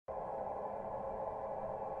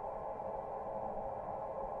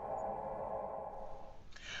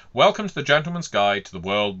Welcome to the Gentleman's Guide to the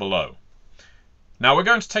World Below. Now we're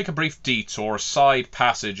going to take a brief detour, a side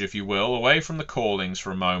passage if you will, away from the callings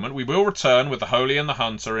for a moment. We will return with the Holy and the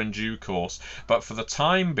Hunter in due course, but for the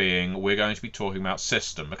time being we're going to be talking about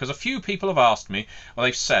system, because a few people have asked me, well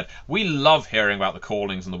they've said, we love hearing about the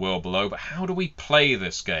callings and the world below, but how do we play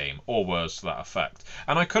this game, or words to that effect?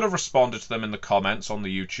 And I could have responded to them in the comments on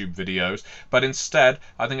the YouTube videos, but instead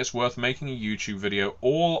I think it's worth making a YouTube video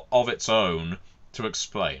all of its own to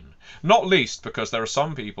explain. Not least because there are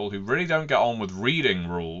some people who really don't get on with reading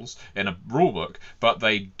rules in a rulebook, but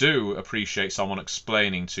they do appreciate someone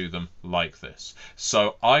explaining to them like this.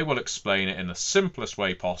 So I will explain it in the simplest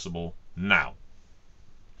way possible now.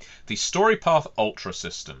 The Storypath Ultra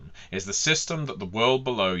System is the system that the world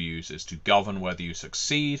below uses to govern whether you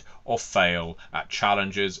succeed or fail at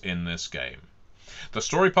challenges in this game. The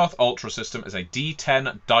Storypath Ultra System is a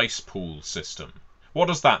D10 dice pool system. What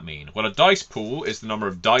does that mean? Well, a dice pool is the number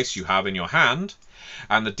of dice you have in your hand,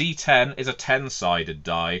 and the D10 is a 10-sided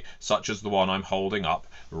die, such as the one I'm holding up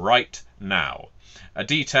right now. A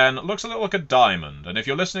D10 looks a little like a diamond, and if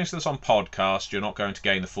you're listening to this on podcast, you're not going to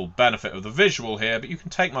gain the full benefit of the visual here, but you can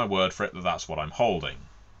take my word for it that that's what I'm holding.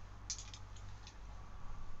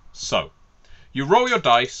 So, you roll your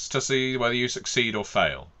dice to see whether you succeed or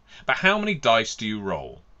fail. But how many dice do you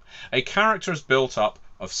roll? A character is built up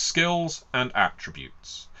of skills and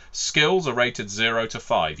attributes. Skills are rated 0 to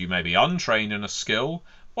 5. You may be untrained in a skill,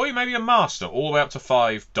 or you may be a master, all the way up to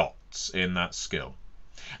 5 dots in that skill.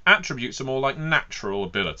 Attributes are more like natural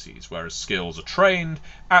abilities, whereas skills are trained,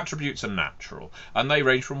 attributes are natural, and they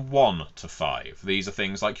range from 1 to 5. These are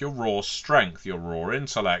things like your raw strength, your raw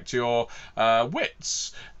intellect, your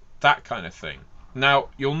wits, that kind of thing. Now,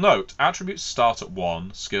 you'll note attributes start at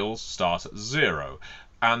 1, skills start at 0.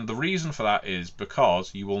 And the reason for that is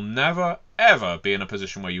because you will never, ever be in a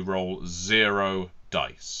position where you roll 0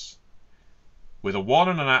 dice. With a 1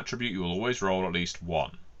 and an attribute, you will always roll at least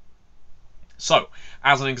 1. So,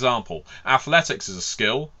 as an example, athletics is a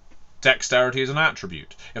skill, dexterity is an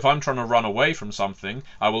attribute. If I'm trying to run away from something,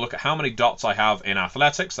 I will look at how many dots I have in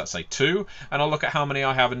athletics, let's say 2, and I'll look at how many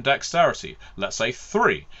I have in dexterity, let's say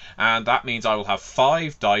 3. And that means I will have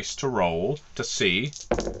 5 dice to roll to see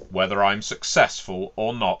whether I'm successful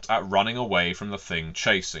or not at running away from the thing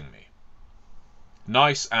chasing me.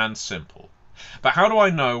 Nice and simple. But how do I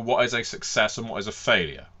know what is a success and what is a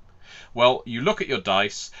failure? Well, you look at your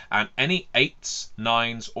dice, and any 8s,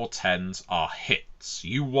 9s, or 10s are hits.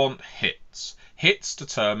 You want hits. Hits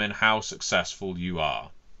determine how successful you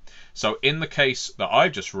are. So in the case that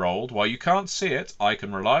I've just rolled, while you can't see it, I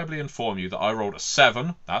can reliably inform you that I rolled a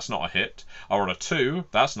 7, that's not a hit. I rolled a 2,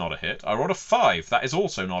 that's not a hit. I rolled a 5, that is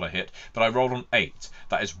also not a hit. But I rolled an 8,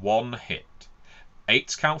 that is 1 hit.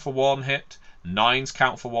 8s count for 1 hit, 9s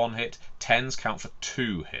count for 1 hit, 10s count for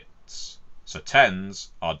 2 hits. So 10s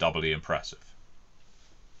are doubly impressive.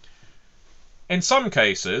 In some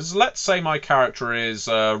cases, let's say my character is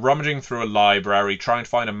rummaging through a library trying to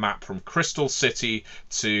find a map from Crystal City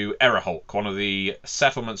to Erehulk, one of the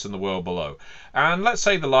settlements in the world below. And let's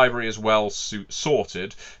say the library is well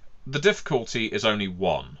sorted. The difficulty is only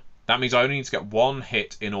 1. That means I only need to get 1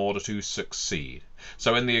 hit in order to succeed.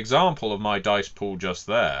 So in the example of my dice pool just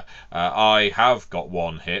there, I have got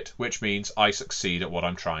 1 hit, which means I succeed at what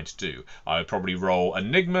I'm trying to do. I would probably roll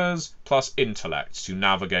enigmas plus intellect to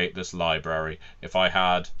navigate this library. If I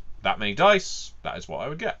had that many dice, that is what I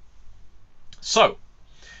would get. So,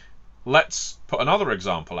 let's put another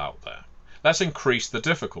example out there. Let's increase the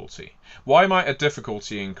difficulty. Why might a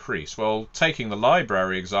difficulty increase? Well, taking the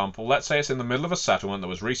library example, let's say it's in the middle of a settlement that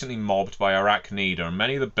was recently mobbed by Arachnida, and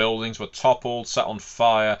many of the buildings were toppled, set on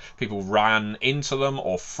fire, people ran into them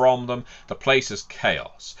or from them. The place is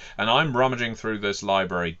chaos. And I'm rummaging through this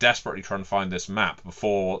library, desperately trying to find this map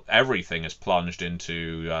before everything is plunged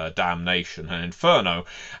into damnation and inferno.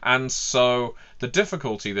 And so the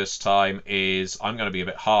difficulty this time is, I'm going to be a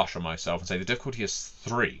bit harsh on myself and say the difficulty is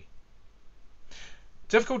 3.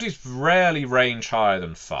 Difficulties rarely range higher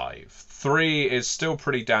than 5. 3 is still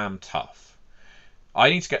pretty damn tough. I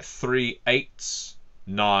need to get 3 8s,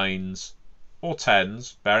 9s, or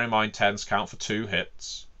 10s, bear in mind 10s count for 2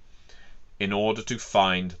 hits, in order to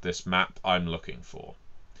find this map I'm looking for.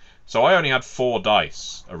 So I only had 4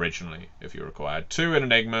 dice originally, if you recall. I had 2 in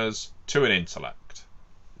enigmas, 2 in intellect.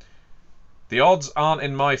 The odds aren't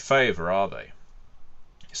in my favour, are they?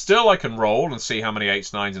 Still, I can roll and see how many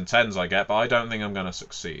 8s, 9s, and 10s I get, but I don't think I'm going to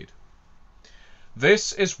succeed.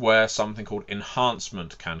 This is where something called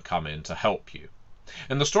enhancement can come in to help you.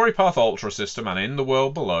 In the Storypath Ultra System and in the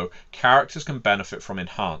world below, characters can benefit from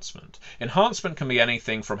enhancement. Enhancement can be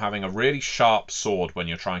anything from having a really sharp sword when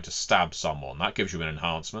you're trying to stab someone. That gives you an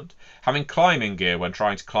enhancement. Having climbing gear when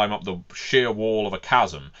trying to climb up the sheer wall of a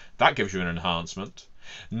chasm. That gives you an enhancement.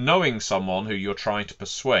 Knowing someone who you're trying to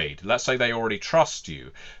persuade. Let's say they already trust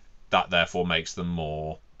you. That therefore makes them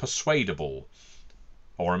more persuadable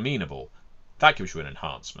or amenable. That gives you an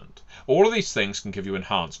enhancement. All of these things can give you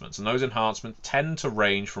enhancements, and those enhancements tend to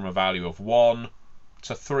range from a value of 1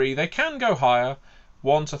 to 3. They can go higher.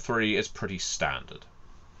 1 to 3 is pretty standard.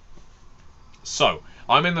 So,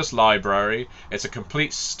 I'm in this library. It's a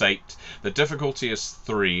complete state. The difficulty is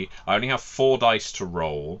 3. I only have 4 dice to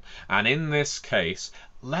roll, and in this case,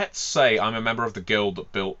 let's say I'm a member of the guild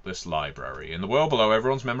that built this library. In the world below,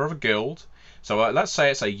 everyone's a member of a guild. So let's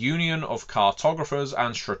say it's a union of cartographers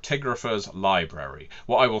and stratigraphers library.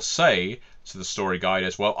 What I will say to the story guide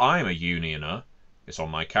is, well, I'm a unioner. It's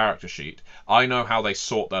on my character sheet. I know how they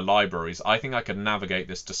sort their libraries. I think I can navigate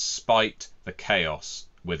this despite the chaos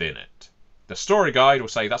within it. The story guide will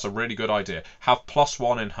say that's a really good idea. Have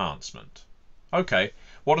 +1 enhancement. Okay,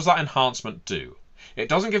 what does that enhancement do? It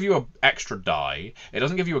doesn't give you an extra die. It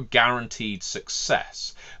doesn't give you a guaranteed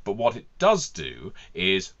success. But what it does do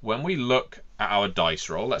is when we look at our dice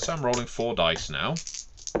roll, let's say I'm rolling 4 dice now.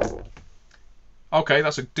 Okay,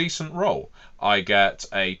 that's a decent roll. I get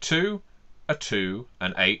a 2, a 2,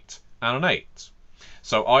 an 8, and an 8.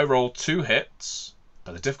 So I rolled 2 hits,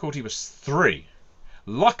 but the difficulty was 3.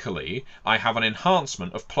 Luckily, I have an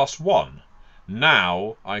enhancement of +1.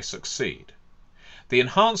 Now I succeed. The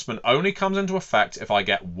enhancement only comes into effect if I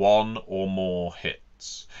get 1 or more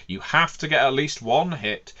hits. You have to get at least 1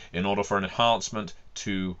 hit in order for an enhancement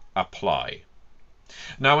to apply.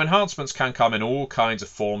 Now, enhancements can come in all kinds of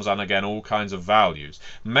forms and, again, all kinds of values.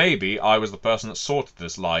 Maybe I was the person that sorted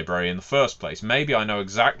this library in the first place. Maybe I know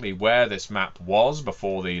exactly where this map was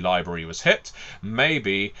before the library was hit.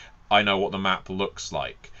 Maybe I know what the map looks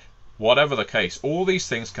like. Whatever the case, all these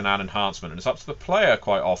things can add enhancement, and it's up to the player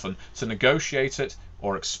quite often to negotiate it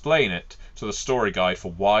or explain it to the story guide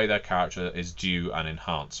for why their character is due an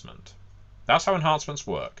enhancement. That's how enhancements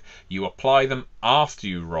work. You apply them after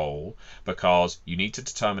you roll because you need to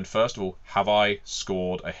determine, first of all, have I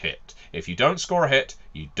scored a hit? If you don't score a hit,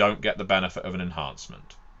 you don't get the benefit of an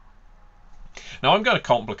enhancement. Now I'm going to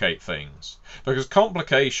complicate things because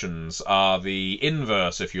complications are the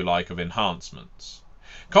inverse, if you like, of enhancements.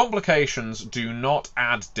 Complications do not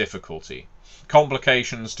add difficulty.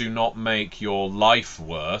 Complications do not make your life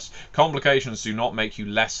worse. Complications do not make you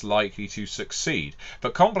less likely to succeed.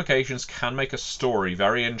 But complications can make a story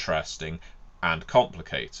very interesting and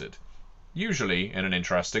complicated. Usually in an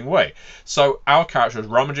interesting way. So our character is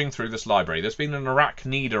rummaging through this library. There's been an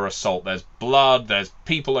Arachnida assault. There's blood. There's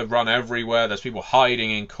people that run everywhere. There's people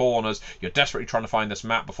hiding in corners. You're desperately trying to find this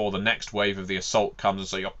map before the next wave of the assault comes, and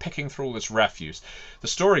so you're picking through all this refuse. The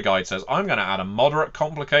story guide says, I'm going to add a moderate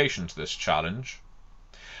complication to this challenge.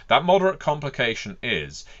 That moderate complication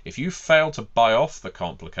is, if you fail to buy off the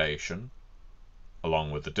complication,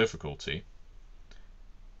 along with the difficulty,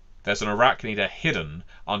 there's an Arachnida hidden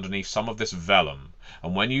underneath some of this vellum,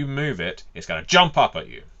 and when you move it, it's going to jump up at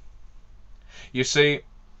you. You see,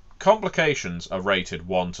 complications are rated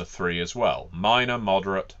 1 to 3 as well. Minor,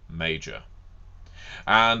 moderate, major.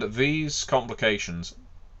 And these complications,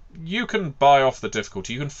 you can buy off the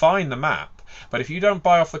difficulty, you can find the map, but if you don't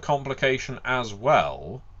buy off the complication as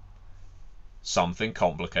well, something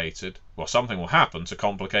complicated, well, something will happen to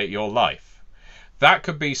complicate your life. That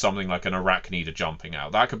could be something like an Arachnida jumping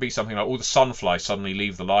out. That could be something like, oh, the sunflies suddenly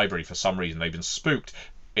leave the library for some reason. They've been spooked.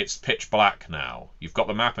 It's pitch black now. You've got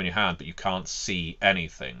the map in your hand, but you can't see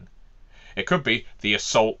anything. It could be the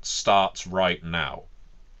assault starts right now.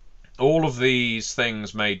 All of these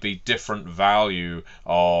things may be different value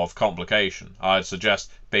of complication. I'd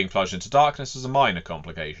suggest being plunged into darkness is a minor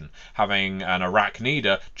complication. Having an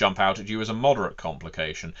Arachnida jump out at you is a moderate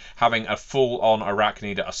complication. Having a full-on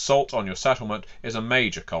Arachnida assault on your settlement is a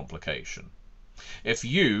major complication. If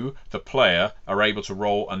you, the player, are able to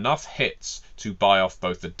roll enough hits to buy off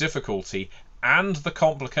both the difficulty and the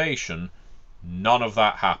complication, none of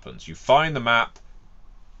that happens. You find the map,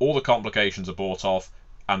 all the complications are bought off,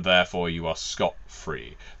 and therefore you are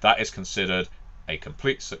scot-free. That is considered a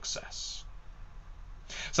complete success.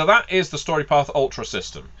 So that is the Storypath Ultra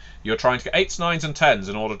System. You're trying to get 8s, 9s and 10s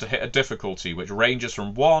in order to hit a difficulty which ranges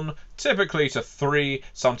from 1 typically to 3,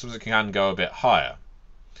 sometimes it can go a bit higher.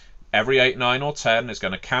 Every 8, 9 or 10 is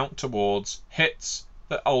going to count towards hits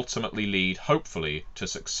that ultimately lead, hopefully, to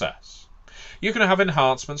success. You can have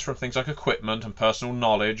enhancements from things like equipment and personal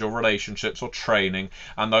knowledge or relationships or training,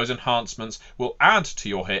 and those enhancements will add to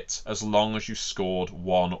your hits as long as you scored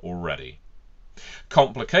 1 already.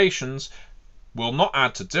 Complications will not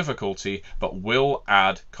add to difficulty, but will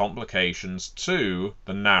add complications to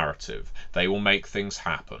the narrative. They will make things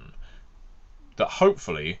happen that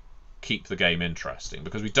hopefully keep the game interesting,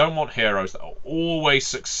 because we don't want heroes that are always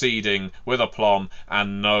succeeding with aplomb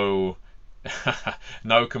and no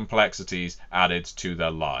complexities added to their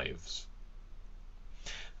lives.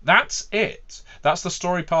 That's it. That's the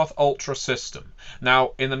Storypath Ultra System.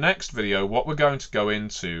 Now, in the next video, what we're going to go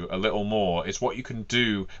into a little more is what you can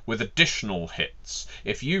do with additional hits.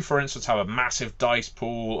 If you, for instance, have a massive dice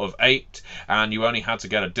pool of 8 and you only had to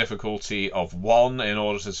get a difficulty of 1 in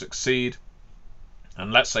order to succeed,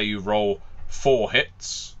 and let's say you roll 4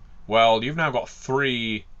 hits, well, you've now got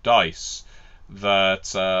 3 dice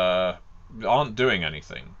that aren't doing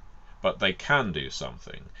anything, but they can do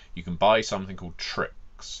something. You can buy something called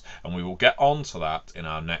tricks, and we will get onto that in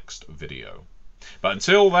our next video. But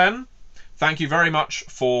until then, thank you very much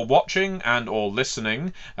for watching and or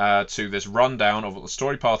listening to this rundown of what the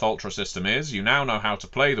Storypath Ultra System is. You now know how to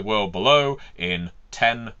play the world below in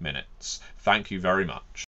 10 minutes. Thank you very much.